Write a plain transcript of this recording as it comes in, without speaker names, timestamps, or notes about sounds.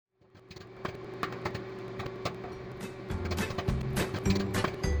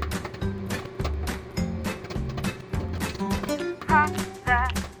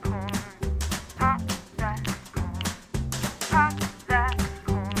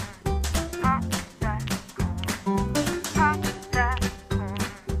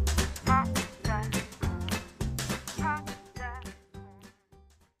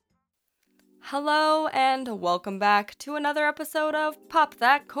Hello and welcome back to another episode of Pop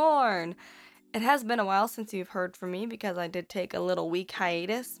That Corn. It has been a while since you've heard from me because I did take a little week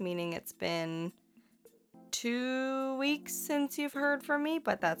hiatus, meaning it's been 2 weeks since you've heard from me,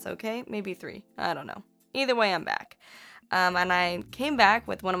 but that's okay. Maybe 3. I don't know. Either way, I'm back. And I came back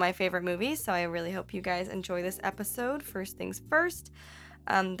with one of my favorite movies, so I really hope you guys enjoy this episode. First things first,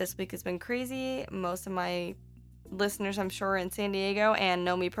 this week has been crazy. Most of my listeners, I'm sure, in San Diego and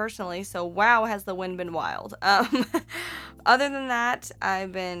know me personally, so wow, has the wind been wild. Other than that,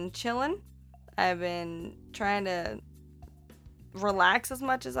 I've been chilling. I've been trying to relax as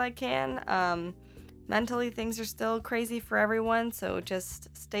much as I can. Mentally, things are still crazy for everyone, so just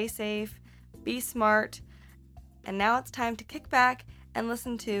stay safe, be smart, and now it's time to kick back and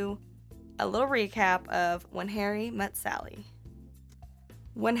listen to a little recap of When Harry Met Sally.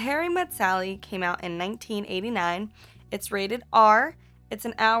 When Harry Met Sally came out in 1989, it's rated R, it's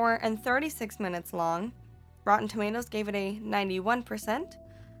an hour and 36 minutes long. Rotten Tomatoes gave it a 91%.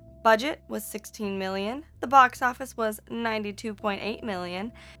 Budget was $16 million. The box office was $92.8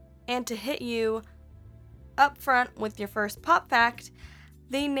 million. And to hit you up front with your first pop fact,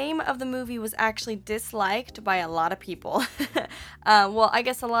 the name of the movie was actually disliked by a lot of people. I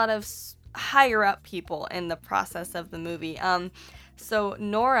guess a lot of higher up people in the process of the movie. So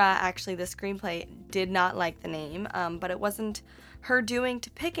Nora, actually, the screenplay, did not like the name, but it wasn't her doing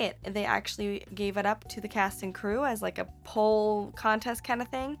to pick it. They actually gave it up to the cast and crew as like a poll contest kind of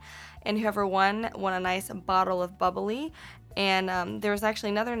thing, and whoever won a nice bottle of bubbly. And there was actually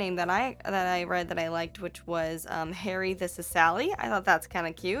another name that I read that I liked, which was Harry, This Is Sally. I thought that's kind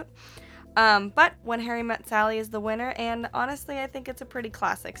of cute. But When Harry Met Sally is the winner, and honestly, I think it's a pretty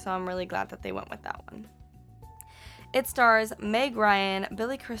classic, so I'm really glad that they went with that one. It stars Meg Ryan,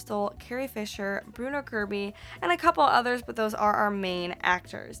 Billy Crystal, Carrie Fisher, Bruno Kirby, and a couple others, but those are our main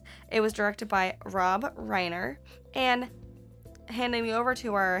actors. It was directed by Rob Reiner, and handing me over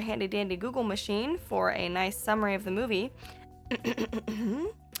to our handy dandy Google machine for a nice summary of the movie.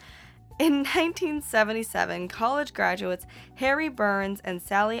 In 1977, college graduates Harry Burns and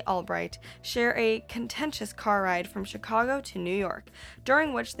Sally Albright share a contentious car ride from Chicago to New York,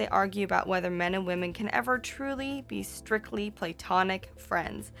 during which they argue about whether men and women can ever truly be strictly platonic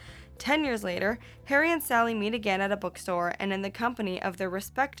friends. 10 years later, Harry and Sally meet again at a bookstore and in the company of their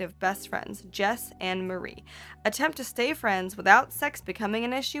respective best friends, Jess and Marie, attempt to stay friends without sex becoming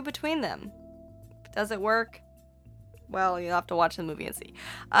an issue between them. Does it work? Well, you'll have to watch the movie and see.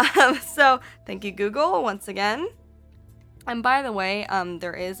 So, thank you, Google, once again. And by the way,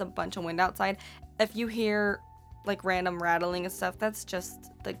 there is a bunch of wind outside. If you hear, like, random rattling and stuff, that's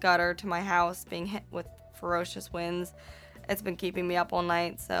just the gutter to my house being hit with ferocious winds. It's been keeping me up all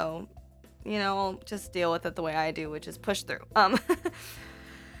night, so, just deal with it the way I do, which is push through.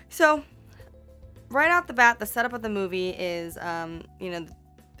 So, right off the bat, the setup of the movie is,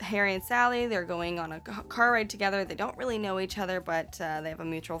 Harry and Sally, they're going on a car ride together. They don't really know each other, but they have a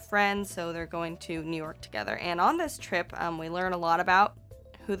mutual friend, so they're going to New York together. And on this trip, we learn a lot about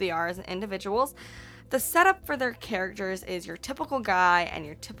who they are as individuals. The setup for their characters is your typical guy and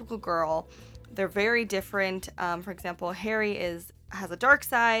your typical girl. They're very different. For example, Harry has a dark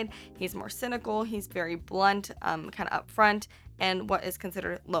side. He's more cynical. He's very blunt, kind of upfront, and what is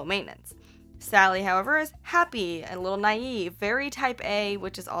considered low maintenance. Sally, however, is happy and a little naive, very type A,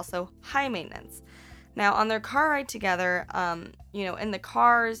 which is also high maintenance. Now, on their car ride together, in the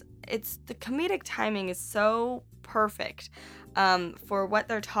cars, the comedic timing is so perfect for what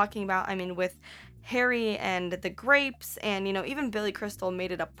they're talking about. I mean, with Harry and the grapes, and even Billy Crystal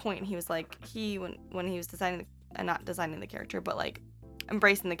made it a point. He was like, when he was not designing the character, but like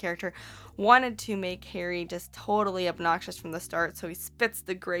embracing the character, wanted to make Harry just totally obnoxious from the start, so he spits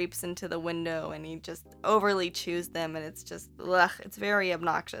the grapes into the window and he just overly chews them, and it's just, it's very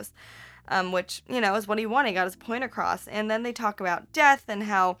obnoxious, which, is what he wanted. He got his point across. And then they talk about death and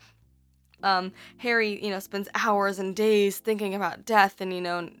how Harry, spends hours and days thinking about death, and,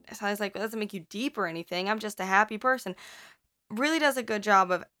 so I was like, it doesn't make you deep or anything, I'm just a happy person. Really does a good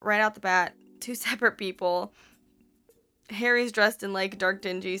job of, right out the bat, two separate people. Harry's dressed in like dark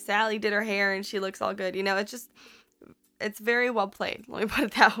dingy. Sally did her hair and she looks all good. It's very well played. Let me put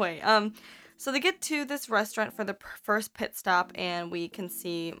it that way. So they get to this restaurant for the first pit stop, and we can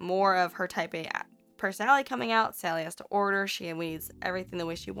see more of her type A personality coming out. Sally has to order. She needs everything the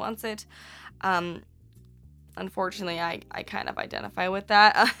way she wants it. Unfortunately, I kind of identify with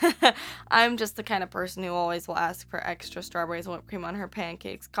that. I'm just the kind of person who always will ask for extra strawberries and whipped cream on her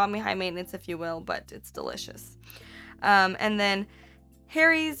pancakes. Call me high maintenance if you will, but it's delicious. And then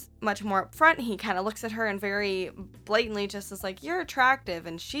Harry's much more upfront. He kind of looks at her and very blatantly just is like, you're attractive.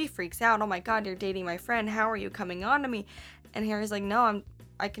 And she freaks out. Oh my God, you're dating my friend. How are you coming on to me? And Harry's like, no,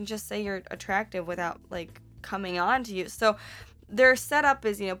 I can just say you're attractive without like coming on to you. So their setup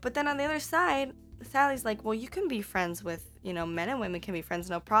is, but then on the other side, Sally's like, well, you can be friends with, men and women can be friends,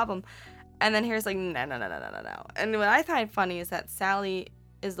 no problem. And then Harry's like, no, no, no, no, no, no, no. And what I find funny is that Sally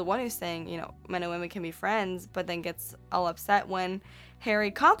is the one who's saying, men and women can be friends, but then gets all upset when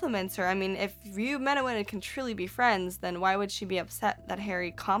Harry compliments her. I mean, if you men and women can truly be friends, then why would she be upset that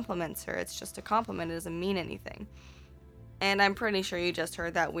Harry compliments her? It's just a compliment. It doesn't mean anything. And I'm pretty sure you just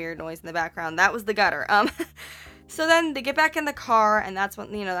heard that weird noise in the background. That was the gutter. So then they get back in the car, and that's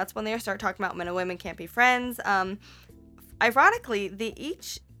when they start talking about men and women can't be friends. Ironically, they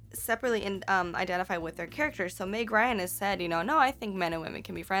each separately identify with their characters. So Meg Ryan has said, no, I think men and women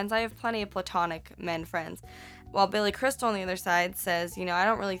can be friends. I have plenty of platonic men friends. While Billy Crystal on the other side says, I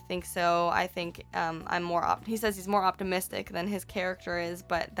don't really think so. I think I'm more, he says he's more optimistic than his character is,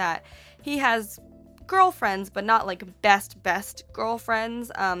 but that he has girlfriends, but not like best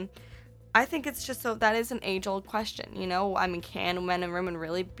girlfriends. I think it's just so that is an age-old question, I mean, can men and women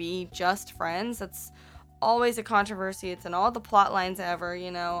really be just friends? That's always a controversy. It's in all the plot lines ever,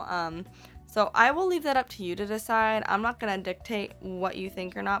 so I will leave that up to you to decide. I'm not going to dictate what you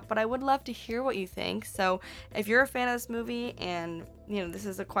think or not, but I would love to hear what you think. So if you're a fan of this movie and, this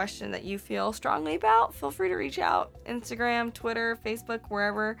is a question that you feel strongly about, feel free to reach out. Instagram, Twitter, Facebook,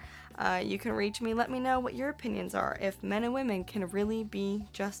 wherever you can reach me. Let me know what your opinions are, if men and women can really be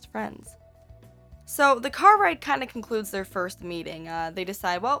just friends. So the car ride kind of concludes their first meeting. They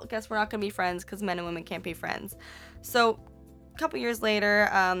decide, well, I guess we're not going to be friends because men and women can't be friends. So a couple years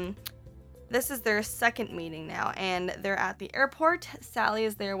later, this is their second meeting now, and they're at the airport. Sally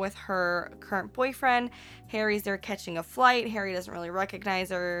is there with her current boyfriend. Harry's there catching a flight. Harry doesn't really recognize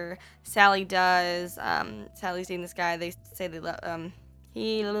her. Sally does. Sally's dating this guy. They say they love,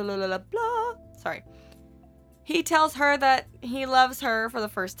 He tells her that he loves her for the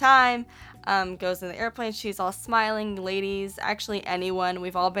first time. Goes in the airplane. She's all smiling. Ladies, actually anyone,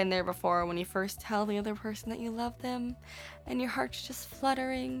 we've all been there before when you first tell the other person that you love them and your heart's just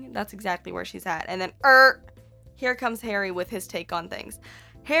fluttering. That's exactly where she's at. And then, here comes Harry with his take on things.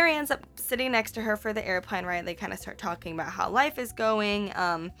 Harry ends up sitting next to her for the airplane ride. They kind of start talking about how life is going.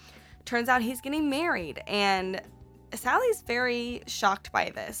 Turns out he's getting married, and Sally's very shocked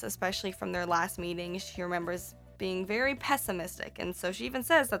by this, especially from their last meeting. She remembers being very pessimistic, and so she even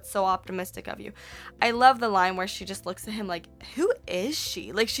says, that's so optimistic of you. I love the line where she just looks at him like, who is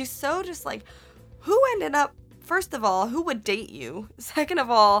she? Like, she's so just like, who ended up, first of all, who would date you? Second of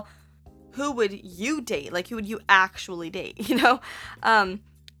all, who would you date? Like, who would you actually date?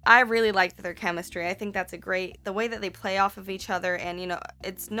 I really liked their chemistry. I think that's the way that they play off of each other, and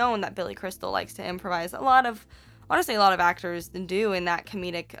it's known that Billy Crystal likes to improvise. Honestly, a lot of actors do in that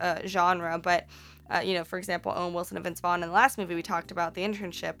comedic genre, but for example, Owen Wilson and Vince Vaughn in the last movie we talked about, The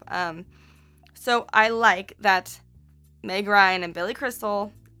Internship. So I like that Meg Ryan and Billy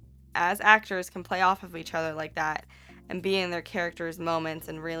Crystal, as actors, can play off of each other like that and be in their characters' moments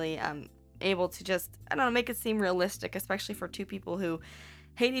and really able to just, make it seem realistic, especially for two people who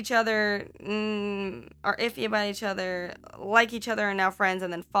hate each other, are iffy about each other, like each other, and now friends,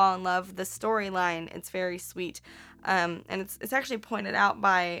 and then fall in love. The storyline, it's very sweet. And it's actually pointed out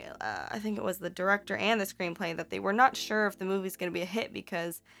by, I think it was the director and the screenplay, that they were not sure if the movie's going to be a hit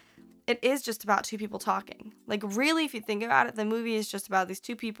because it is just about two people talking. Like, really, if you think about it, the movie is just about these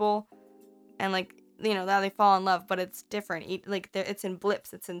two people and, now they fall in love, but it's different. It's in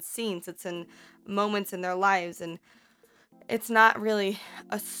blips, it's in scenes, it's in moments in their lives, and it's not really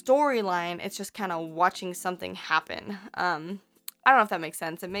a storyline. It's just kind of watching something happen. I don't know if that makes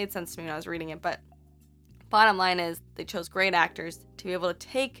sense. It made sense to me when I was reading it, but bottom line is they chose great actors to be able to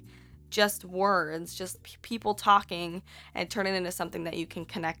take just words, just people talking, and turn it into something that you can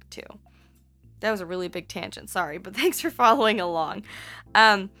connect to. That was a really big tangent, sorry, but thanks for following along.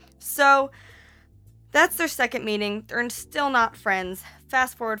 So that's their second meeting. They're still not friends.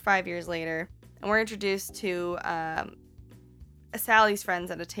 Fast forward 5 years later, and we're introduced to Sally's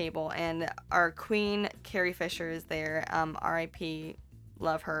friends at a table, and our queen, Carrie Fisher, is there. R.I.P.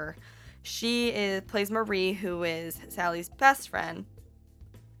 Love her. She plays Marie, who is Sally's best friend.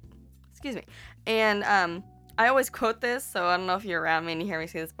 Excuse me. And I always quote this, so I don't know if you're around me and you hear me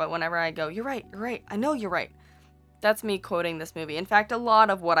say this, but whenever I go, you're right, I know you're right. That's me quoting this movie. In fact, a lot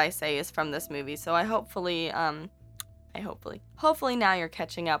of what I say is from this movie, so hopefully now you're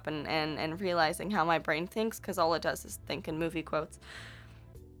catching up and realizing how my brain thinks, because all it does is think in movie quotes.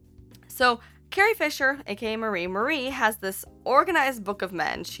 So Carrie Fisher, aka Marie, has this organized book of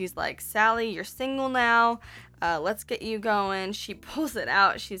men. She's like, Sally, you're single now. Let's get you going. She pulls it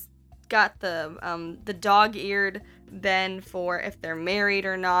out. She's got the dog-eared Ben for if they're married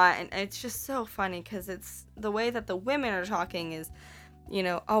or not, and it's just so funny because it's the way that the women are talking is,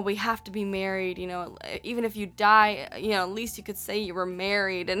 oh, we have to be married. Even if you die, at least you could say you were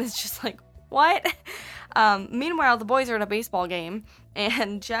married, and it's just like, what? Meanwhile, the boys are at a baseball game,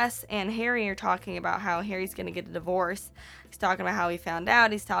 and Jess and Harry are talking about how Harry's going to get a divorce. He's talking about how he found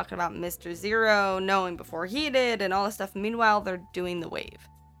out. He's talking about Mr. Zero knowing before he did and all this stuff. Meanwhile, they're doing the wave.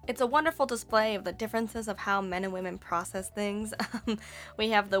 It's a wonderful display of the differences of how men and women process things. We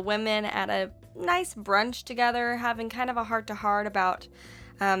have the women at a nice brunch together having kind of a heart-to-heart about,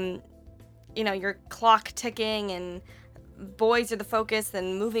 your clock ticking and boys are the focus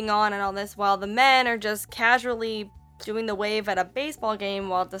and moving on and all this, while the men are just casually doing the wave at a baseball game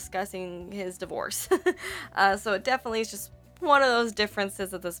while discussing his divorce. So it definitely is just one of those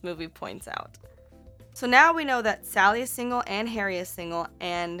differences that this movie points out. So now we know that Sally is single and Harry is single,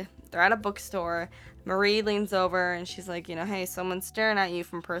 and they're at a bookstore. Marie leans over and she's like, hey, someone's staring at you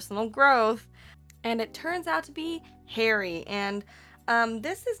from personal growth. And it turns out to be Harry. And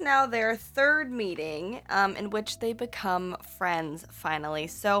this is now their third meeting in which they become friends, finally.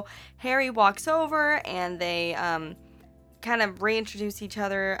 So Harry walks over and they kind of reintroduce each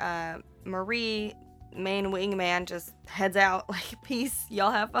other. Marie, main wingman, just heads out like, peace,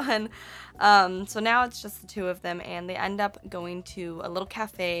 y'all have fun. So now it's just the two of them, and they end up going to a little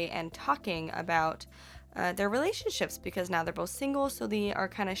cafe and talking about their relationships, because now they're both single, so they are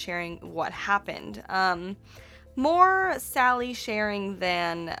kind of sharing what happened. More Sally sharing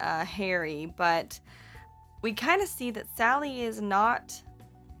than Harry, but we kind of see that Sally is not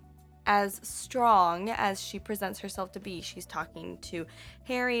as strong as she presents herself to be. She's talking to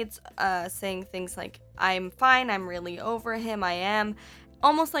Harry, it's saying things like, I'm fine, I'm really over him, I am.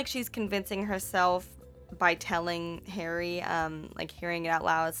 Almost like she's convincing herself by telling Harry, like hearing it out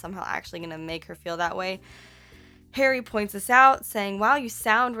loud is somehow actually going to make her feel that way. Harry points this out, saying, wow, you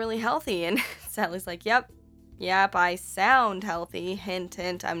sound really healthy. And Sally's like, yep, I sound healthy. Hint,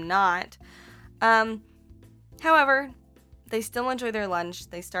 hint, I'm not. However, they still enjoy their lunch.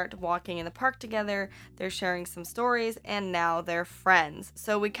 They start walking in the park together. They're sharing some stories, and now they're friends.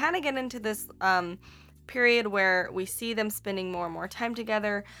 So we kind of get into this period where we see them spending more and more time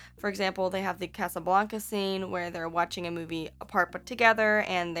together. For example, they have the Casablanca scene where they're watching a movie apart but together,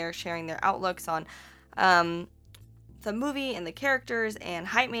 and they're sharing their outlooks on the movie and the characters and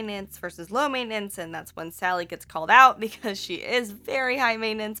high maintenance versus low maintenance. And that's when Sally gets called out because she is very high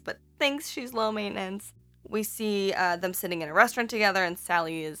maintenance but thinks she's low maintenance. We see them sitting in a restaurant together, and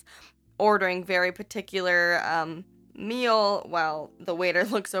Sally is ordering very particular meal while the waiter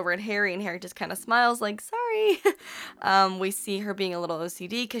looks over at Harry, and Harry just kind of smiles like, sorry. We see her being a little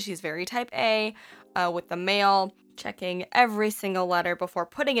OCD because she's very type A with the mail, checking every single letter before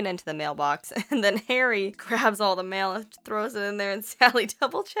putting it into the mailbox. And then Harry grabs all the mail and throws it in there, and Sally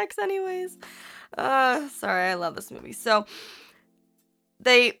double checks anyways. Sorry, I love this movie. So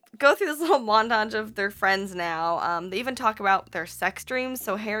they go through this little montage of their friends now. They even talk about their sex dreams.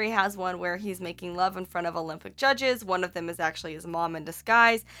 So Harry has one where he's making love in front of Olympic judges. One of them is actually his mom in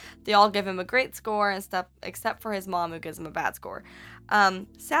disguise. They all give him a great score and stuff, except for his mom, who gives him a bad score.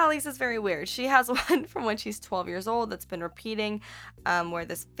 Sally's is very weird. She has one from when she's 12 years old that's been repeating, where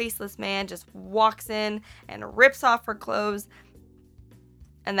this faceless man just walks in and rips off her clothes.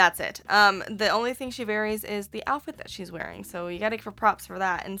 And that's it. The only thing she varies is the outfit that she's wearing. So you gotta give her props for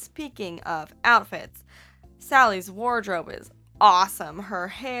that. And speaking of outfits, Sally's wardrobe is awesome. Her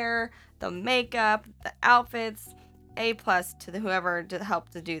hair, the makeup, the outfits, A+ to whoever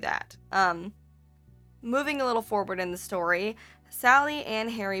helped to do that. Moving a little forward in the story, Sally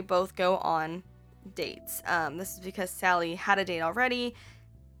and Harry both go on dates. This is because Sally had a date already,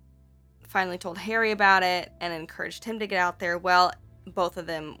 finally told Harry about it, and encouraged him to get out there. Well, both of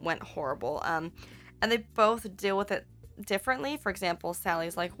them went horrible. And they both deal with it differently. For example,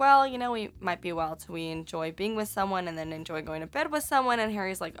 Sally's like, well, we might be a while till we enjoy being with someone and then enjoy going to bed with someone. And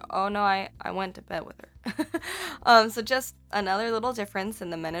Harry's like, oh no, I went to bed with her. So just another little difference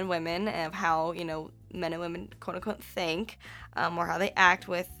in the men and women of how, men and women quote unquote think, or how they act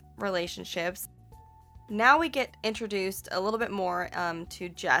with relationships. Now we get introduced a little bit more to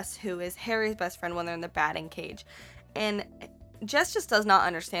Jess, who is Harry's best friend when they're in the batting cage. And Jess just does not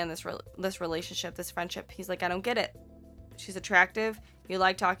understand this relationship, this friendship. He's like, I don't get it. She's attractive. You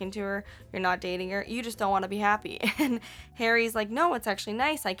like talking to her. You're not dating her. You just don't want to be happy. And Harry's like, no, it's actually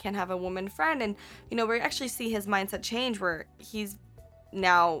nice. I can't have a woman friend. And, we actually see his mindset change where he's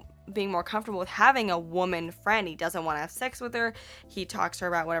now being more comfortable with having a woman friend. He doesn't want to have sex with her. He talks to her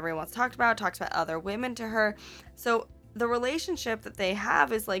about whatever he wants to talk about, talks about other women to her. So the relationship that they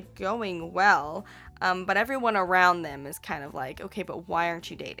have is like going well, but everyone around them is kind of like, okay, but why aren't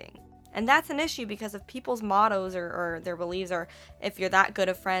you dating? And that's an issue, because if people's mottos or their beliefs are, if you're that good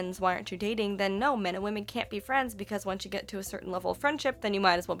of friends, why aren't you dating? Then no, men and women can't be friends, because once you get to a certain level of friendship, then you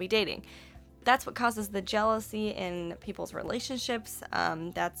might as well be dating. That's what causes the jealousy in people's relationships.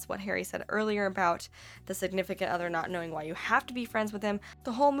 That's what Harry said earlier about the significant other not knowing why you have to be friends with him.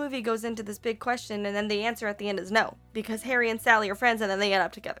 The whole movie goes into this big question, and then the answer at the end is no, because Harry and Sally are friends and then they end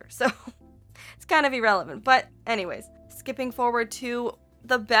up together. So it's kind of irrelevant. But anyways, skipping forward to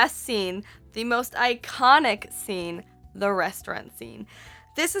the best scene, the most iconic scene, the restaurant scene.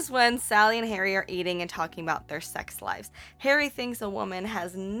 This is when Sally and Harry are eating and talking about their sex lives. Harry thinks a woman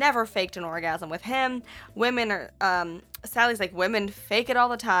has never faked an orgasm with him. Sally's like, women fake it all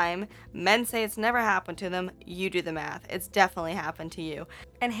the time. Men say it's never happened to them. You do the math. It's definitely happened to you.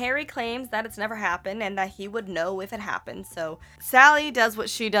 And Harry claims that it's never happened and that he would know if it happened. So Sally does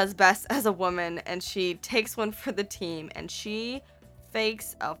what she does best as a woman, and she takes one for the team, and she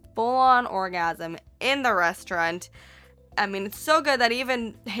fakes a full-on orgasm in the restaurant. I mean, it's so good that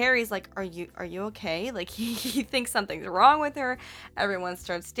even Harry's like, are you okay? Like, he thinks something's wrong with her. Everyone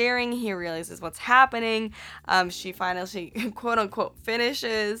starts staring. He realizes what's happening. She finally, quote unquote,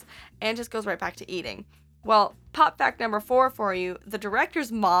 finishes and just goes right back to eating. Well, pop fact number 4 for you. The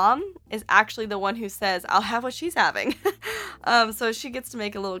director's mom is actually the one who says, I'll have what she's having. So she gets to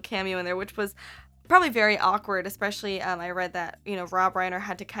make a little cameo in there, which was probably very awkward, especially I read that, Rob Reiner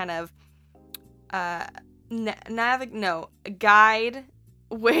had to kind of guide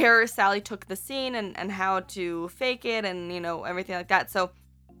where Sally took the scene and how to fake it and, everything like that. So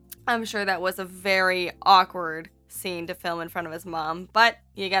I'm sure that was a very awkward scene to film in front of his mom, but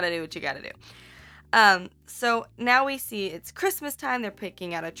you gotta do what you gotta do. So now we see it's Christmas time, they're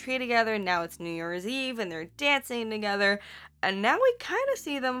picking out a tree together, now it's New Year's Eve, and they're dancing together, and now we kind of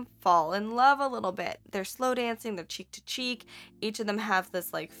see them fall in love a little bit. They're slow dancing, they're cheek to cheek, each of them have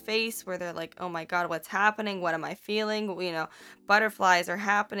this, face where they're like, oh my god, what's happening, what am I feeling, butterflies are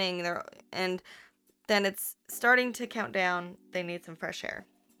happening, and then it's starting to count down, they need some fresh air.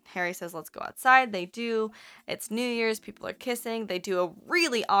 Harry says, let's go outside, they do, it's New Year's, people are kissing, they do a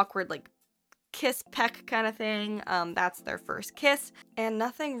really awkward, kiss peck kind of thing. That's their first kiss, and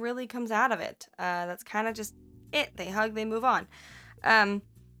nothing really comes out of it. That's kind of just it. They hug, they move on. Now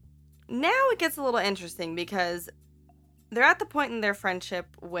it gets a little interesting, because they're at the point in their friendship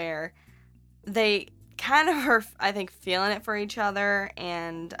where they kind of are, I think, feeling it for each other,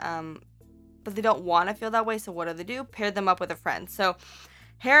 and but they don't want to feel that way. So what do? Pair them up with a friend. So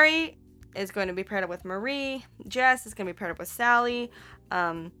Harry is going to be paired up with Marie. Jess is going to be paired up with Sally.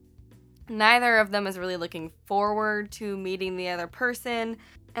 Neither of them is really looking forward to meeting the other person,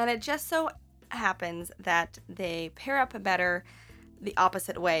 and it just so happens that they pair up better the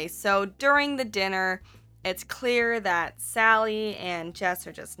opposite way. So during the dinner, it's clear that Sally and Jess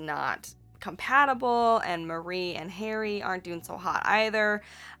are just not compatible, and Marie and Harry aren't doing so hot either.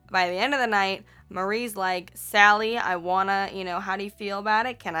 By the end of the night, Marie's like, Sally, I wanna, how do you feel about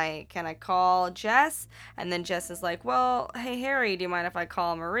it? Can I call Jess? And then Jess is like, well, hey Harry, do you mind if I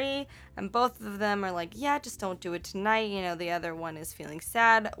call Marie? And both of them are like, yeah, just don't do it tonight. The other one is feeling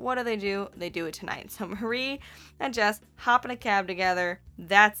sad. What do? They do it tonight. So Marie and Jess hop in a cab together.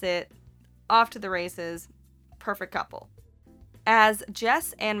 That's it. Off to the races. Perfect couple. As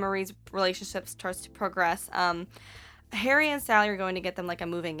Jess and Marie's relationship starts to progress, Harry and Sally are going to get them a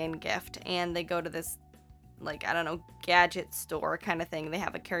moving in gift, and they go to this gadget store kind of thing. They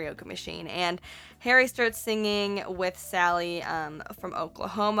have a karaoke machine, and Harry starts singing with Sally from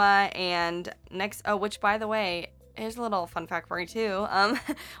Oklahoma, and which by the way, here's a little fun fact for you too,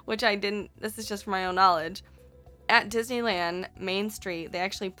 which this is just for my own knowledge. At Disneyland Main Street, they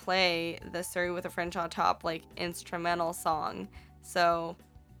actually play the Surrey with a French on Top instrumental song. So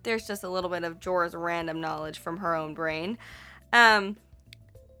there's just a little bit of Jorah's random knowledge from her own brain. They're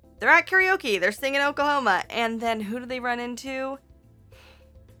at karaoke. They're singing Oklahoma. And then who do they run into?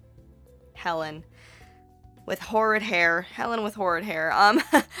 Helen. With horrid hair. Helen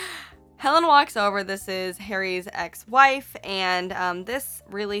walks over. This is Harry's ex-wife. And this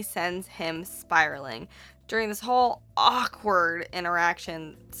really sends him spiraling. During this whole awkward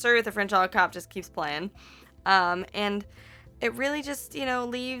interaction, Surrey with the French Cop just keeps playing. And it really just,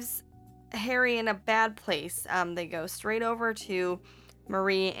 leaves Harry in a bad place. They go straight over to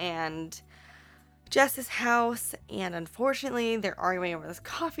Marie and Jess's house, and unfortunately they're arguing over this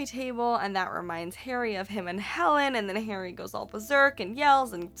coffee table, and that reminds Harry of him and Helen, and then Harry goes all berserk and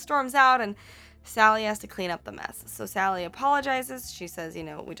yells and storms out, and Sally has to clean up the mess. So Sally apologizes. She says,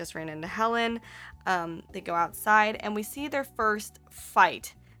 we just ran into Helen. They go outside, and we see their first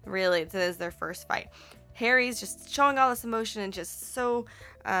fight. Really, it is their first fight. Harry's just showing all this emotion and just so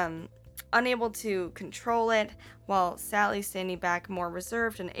unable to control it, while Sally's standing back more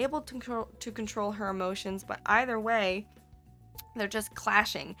reserved and able to control her emotions. But either way, they're just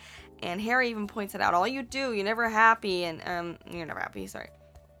clashing. And Harry even points it out. All you do, you're never happy, and you're never happy, sorry.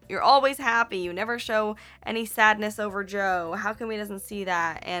 You're always happy. You never show any sadness over Joe. How come he doesn't see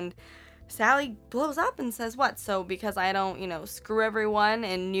that? And Sally blows up and says, what? So because I don't, screw everyone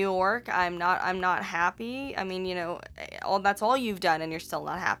in New York, I'm not happy? I mean, that's all you've done and you're still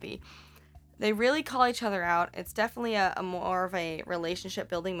not happy. They really call each other out. It's definitely a more of a relationship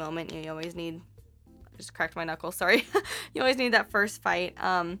building moment. You always need, I just cracked my knuckles, sorry. You always need that first fight.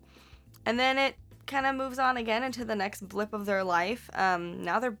 And then it kind of moves on again into the next blip of their life.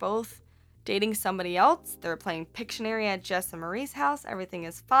 Now they're both dating somebody else. They're playing Pictionary at Jess and Marie's house. Everything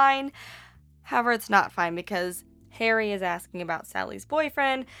is fine. However, it's not fine because Harry is asking about Sally's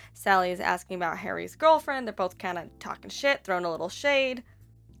boyfriend. Sally is asking about Harry's girlfriend. They're both kind of talking shit, throwing a little shade.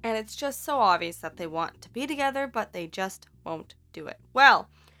 And it's just so obvious that they want to be together, but they just won't do it. Well,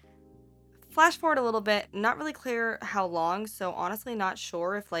 flash forward a little bit. Not really clear how long, so honestly not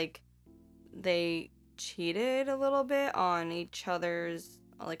sure if, they cheated a little bit on each other's,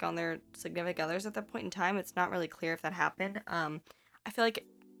 on their significant others at that point in time. It's not really clear if that happened. I feel like it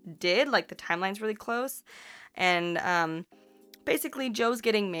did. The timeline's really close. And basically, Joe's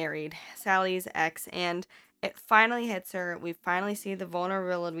getting married, Sally's ex, and it finally hits her. We finally see the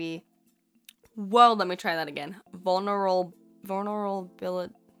vulnerability. Whoa, let me try that again. Vulnerability.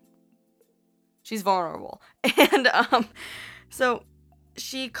 She's vulnerable. And so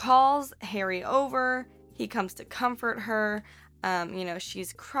she calls Harry over. He comes to comfort her.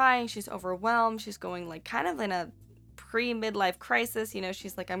 She's crying. She's overwhelmed. She's going kind of in a pre-midlife crisis.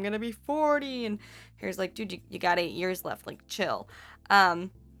 She's like, I'm going to be 40. And Harry's like, dude, you got 8 years left. Chill.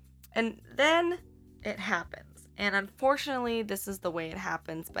 And then it happens. And unfortunately, this is the way it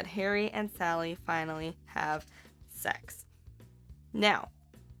happens. But Harry and Sally finally have sex. Now,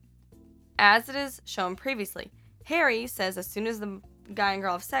 as it is shown previously, Harry says as soon as the guy and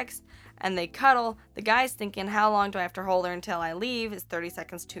girl have sex and they cuddle, the guy's thinking, how long do I have to hold her until I leave? Is 30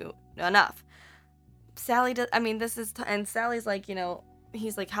 seconds too enough? Sally does, and Sally's like,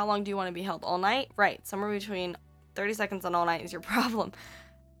 he's like, how long do you want to be held? All night? Right. Somewhere between 30 seconds and all night is your problem.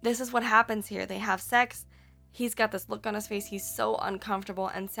 This is what happens here. They have sex. He's got this look on his face. He's so uncomfortable.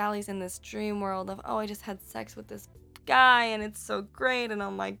 And Sally's in this dream world of, I just had sex with this guy and it's so great. And oh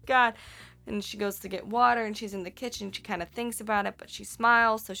my God. And she goes to get water and she's in the kitchen. She kind of thinks about it, but she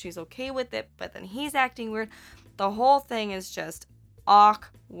smiles, so she's okay with it. But then he's acting weird. The whole thing is just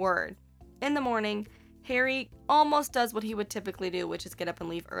awkward. In the morning, Harry almost does what he would typically do, which is get up and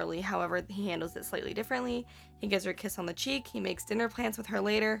leave early. However, he handles it slightly differently. He gives her a kiss on the cheek. He makes dinner plans with her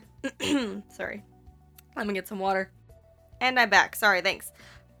later. Sorry. Let me get some water. And I'm back. Sorry, thanks.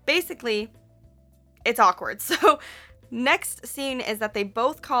 Basically, it's awkward. So next scene is that they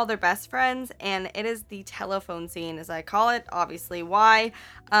both call their best friends, and it is the telephone scene, as I call it. Obviously, why?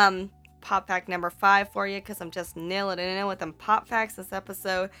 Pop fact number 5 for you, because I'm just nailing it in with them pop facts this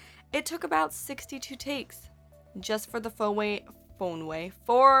episode. It took about 62 takes just for the four-way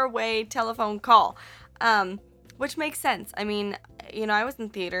telephone call, which makes sense. I mean, I was in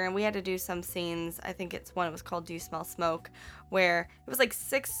theater and we had to do some scenes. I think it was called Do You Smell Smoke, where it was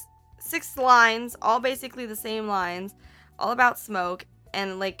six lines, all basically the same lines, all about smoke,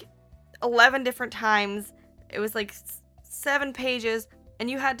 and 11 different times. It was 7 pages, and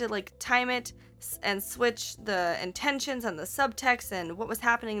you had to time it and switch the intentions and the subtext and what was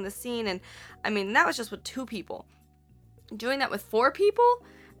happening in the scene. And that was just with 2 people. Doing that with 4 people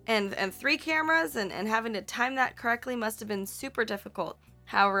and 3 cameras and having to time that correctly must have been super difficult.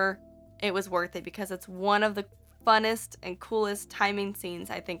 However, it was worth it because it's one of the funnest and coolest timing scenes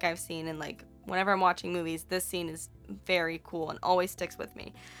I think I've seen. And whenever I'm watching movies, this scene is very cool and always sticks with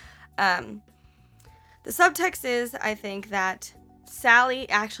me. The subtext is, I think, that Sally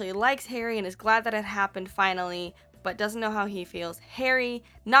actually likes Harry and is glad that it happened finally, but doesn't know how he feels. Harry,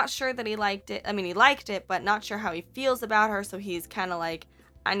 not sure that he liked it. He liked it, but not sure how he feels about her, so he's kind of like,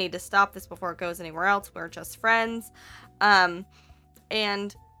 I need to stop this before it goes anywhere else. We're just friends. And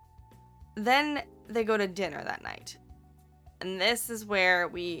then they go to dinner that night. And this is where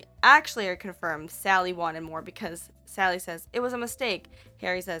we actually are confirmed Sally wanted more, because Sally says, it was a mistake.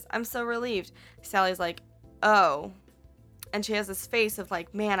 Harry says, I'm so relieved. Sally's like, oh. And she has this face of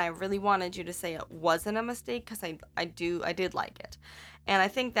like, man, I really wanted you to say it wasn't a mistake, because I did like it. And I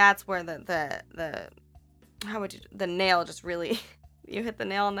think that's where the nail just really, you hit the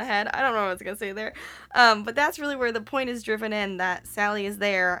nail on the head. I don't know what I was going to say there. But that's really where the point is driven in, that Sally is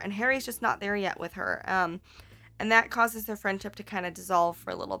there and Harry's just not there yet with her. And that causes their friendship to kind of dissolve for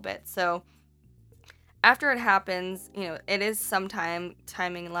a little bit. So after it happens, it is sometime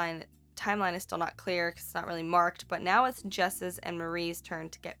timeline is still not clear because it's not really marked, but now it's Jess's and Marie's turn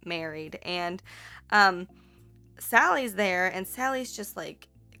to get married. And Sally's there, and Sally's just like,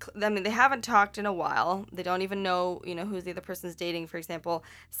 I mean, they haven't talked in a while. They don't even know, who the other person's dating. For example,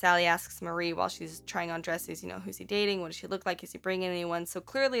 Sally asks Marie while she's trying on dresses, who's he dating? What does she look like? Is he bringing anyone? So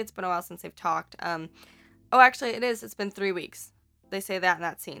clearly it's been a while since they've talked. Actually, it is. It's been 3 weeks. They say that in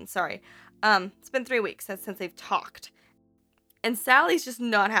that scene. Sorry. It's been 3 weeks since they've talked. And Sally's just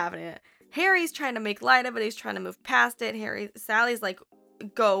not having it. Harry's trying to make light of it. He's trying to move past it. Sally's like,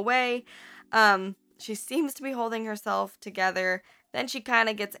 go away. She seems to be holding herself together. Then she kind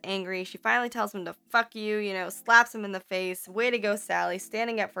of gets angry. She finally tells him to fuck you, slaps him in the face. Way to go, Sally.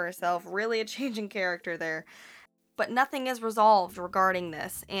 Standing up for herself. Really a change in character there. But nothing is resolved regarding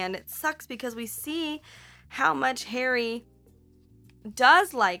this. And it sucks because we see how much Harry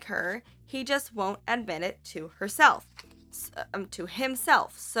does like her. He just won't admit it to to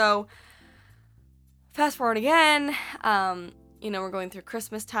himself. So fast forward again, we're going through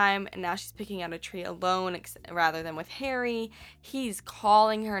Christmas time, and now she's picking out a tree alone rather than with Harry. He's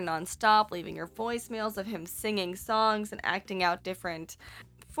calling her nonstop, leaving her voicemails of him singing songs and acting out different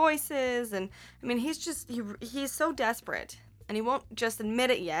voices. And I mean, he's so desperate, and he won't just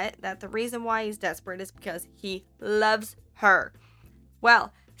admit it yet, that the reason why he's desperate is because he loves her.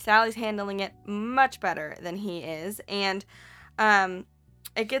 Well, Sally's handling it much better than he is, and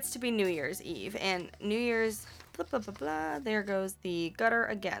it gets to be New Year's Eve, and New Year's, blah, blah, blah, blah, there goes the gutter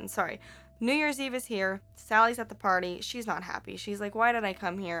again, sorry. New Year's Eve is here, Sally's at the party, she's not happy, she's like, why did I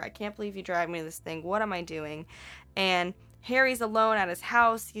come here? I can't believe you dragged me to this thing, what am I doing? And Harry's alone at his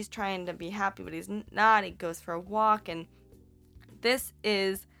house, he's trying to be happy, but he's not, he goes for a walk, and this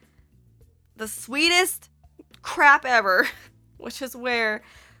is the sweetest crap ever, which is where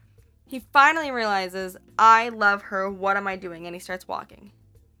he finally realizes, I love her, what am I doing? And he starts walking.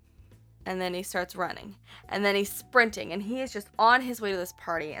 And then he starts running. And then he's sprinting. And he is just on his way to this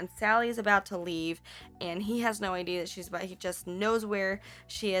party. And Sally is about to leave. And he has no idea that he just knows where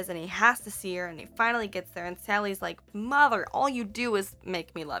she is. And he has to see her. And he finally gets there. And Sally's like, mother, all you do is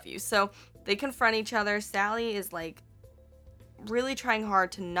make me love you. So they confront each other. Sally is like really trying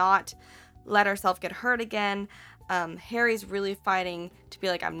hard to not let herself get hurt again. Harry's really fighting to be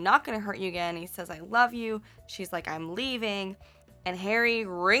like, I'm not going to hurt you again. He says, I love you. She's like, I'm leaving. And Harry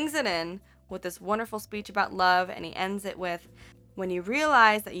rings it in with this wonderful speech about love. And he ends it with, when you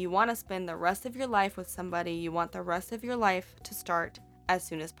realize that you want to spend the rest of your life with somebody, you want the rest of your life to start as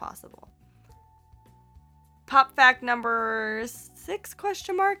soon as possible. Pop fact number 6, ?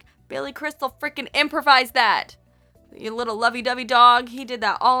 Billy Crystal freaking improvised that. You little lovey-dovey dog. He did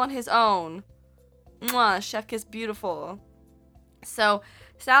that all on his own. Mwah, chef kiss beautiful. So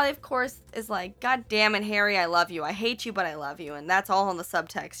Sally, of course, is like, God damn it, Harry, I love you. I hate you, but I love you. And that's all in the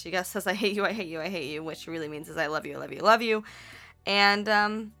subtext. She just says, I hate you, I hate you, I hate you, which really means is I love you, I love you, I love you. And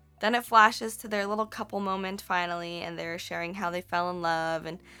then it flashes to their little couple moment finally, and they're sharing how they fell in love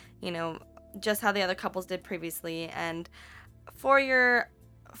and, just how the other couples did previously. And for your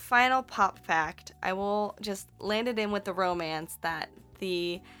final pop fact, I will just land it in with the romance that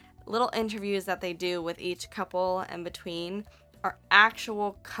the little interviews that they do with each couple and between are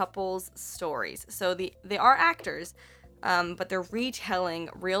actual couples' stories. So they are actors, but they're retelling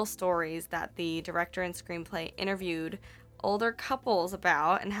real stories that the director and screenplay interviewed older couples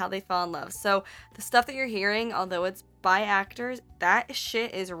about and how they fell in love. So the stuff that you're hearing, although it's by actors, that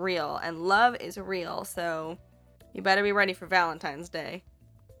shit is real and love is real. So you better be ready for Valentine's Day.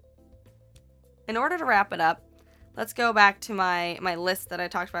 In order to wrap it up, let's go back to my list that I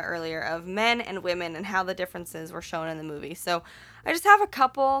talked about earlier of men and women and how the differences were shown in the movie. So I just have a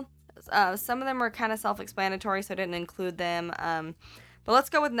couple. Some of them are kind of self-explanatory, so I didn't include them. But let's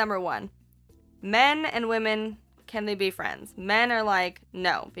go with number 1. Men and women, can they be friends? Men are like,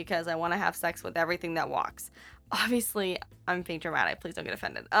 no, because I want to have sex with everything that walks. obviously, I'm being dramatic. Please don't get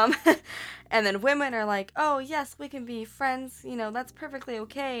offended. And then women are like, oh, yes, we can be friends. That's perfectly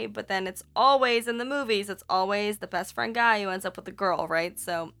okay. But then it's always in the movies, it's always the best friend guy who ends up with the girl, right?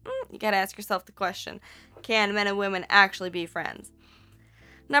 So you got to ask yourself the question, can men and women actually be friends?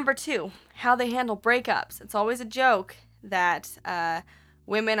 Number 2, how they handle breakups. It's always a joke that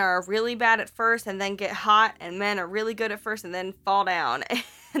women are really bad at first and then get hot, and men are really good at first and then fall down.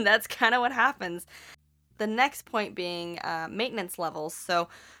 And that's kind of what happens. The next point being maintenance levels. So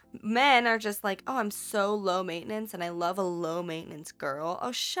men are just like, oh, I'm so low maintenance and I love a low maintenance girl.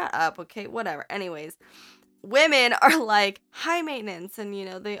 Oh, shut up. Okay, whatever. Anyways, women are like high maintenance, and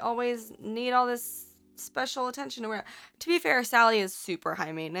they always need all this special attention. To be fair, Sally is super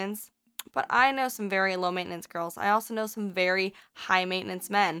high maintenance, but I know some very low maintenance girls. I also know some very high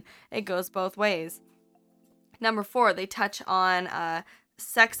maintenance men. It goes both ways. Number 4, they touch on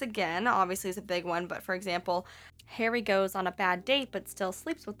sex again. Obviously is a big one, but for example, Harry goes on a bad date but still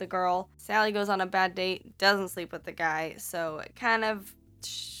sleeps with the girl. Sally goes on a bad date, doesn't sleep with the guy. So it kind of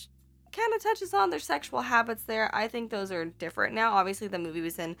touches on their sexual habits there. I think those are different now. Obviously, the movie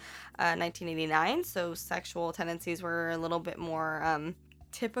was in 1989, so sexual tendencies were a little bit more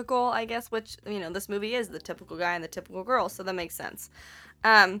typical, I guess, which, this movie is the typical guy and the typical girl, so that makes sense.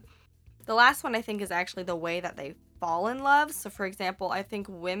 The last one, I think, is actually the way that they fall in love. So, for example, I think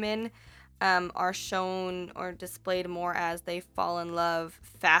women are shown or displayed more as they fall in love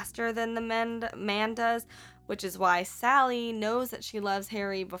faster than the man does, which is why Sally knows that she loves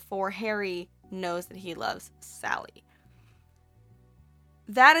Harry before Harry knows that he loves Sally.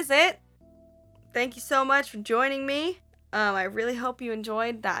 That is it. Thank you so much for joining me. I really hope you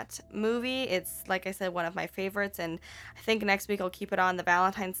enjoyed that movie. It's, like I said, one of my favorites, and I think next week I'll keep it on the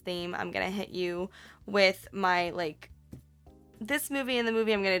Valentine's theme. I'm going to hit you with my, this movie and the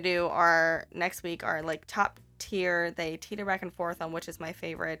movie I'm going to do are, next week, are, top tier. They teeter back and forth on which is my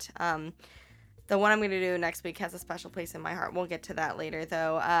favorite. The one I'm going to do next week has a special place in my heart. We'll get to that later,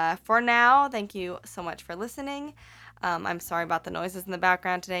 though. For now, thank you so much for listening. I'm sorry about the noises in the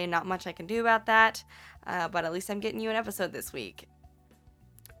background today. Not much I can do about that, but at least I'm getting you an episode this week.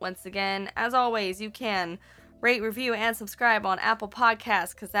 Once again, as always, you can rate, review, and subscribe on Apple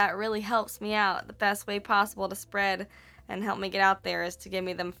Podcasts, because that really helps me out. The best way possible to spread and help me get out there is to give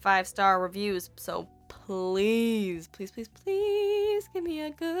me them 5-star reviews. So please, please, please, please give me a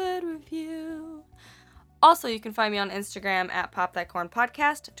good review. Also, you can find me on Instagram at Pop That Corn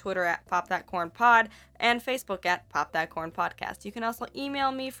Podcast, Twitter at Pop That Corn Pod, and Facebook at Pop That Corn Podcast. You can also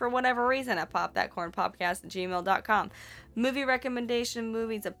email me for whatever reason at popthatcornpodcast@gmail.com. Movie recommendation,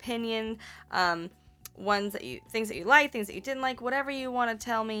 movies, opinion, things that you like, things that you didn't like, whatever you want to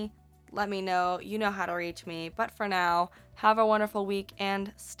tell me, let me know. You know how to reach me. But for now, have a wonderful week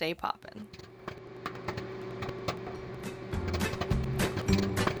and stay poppin'.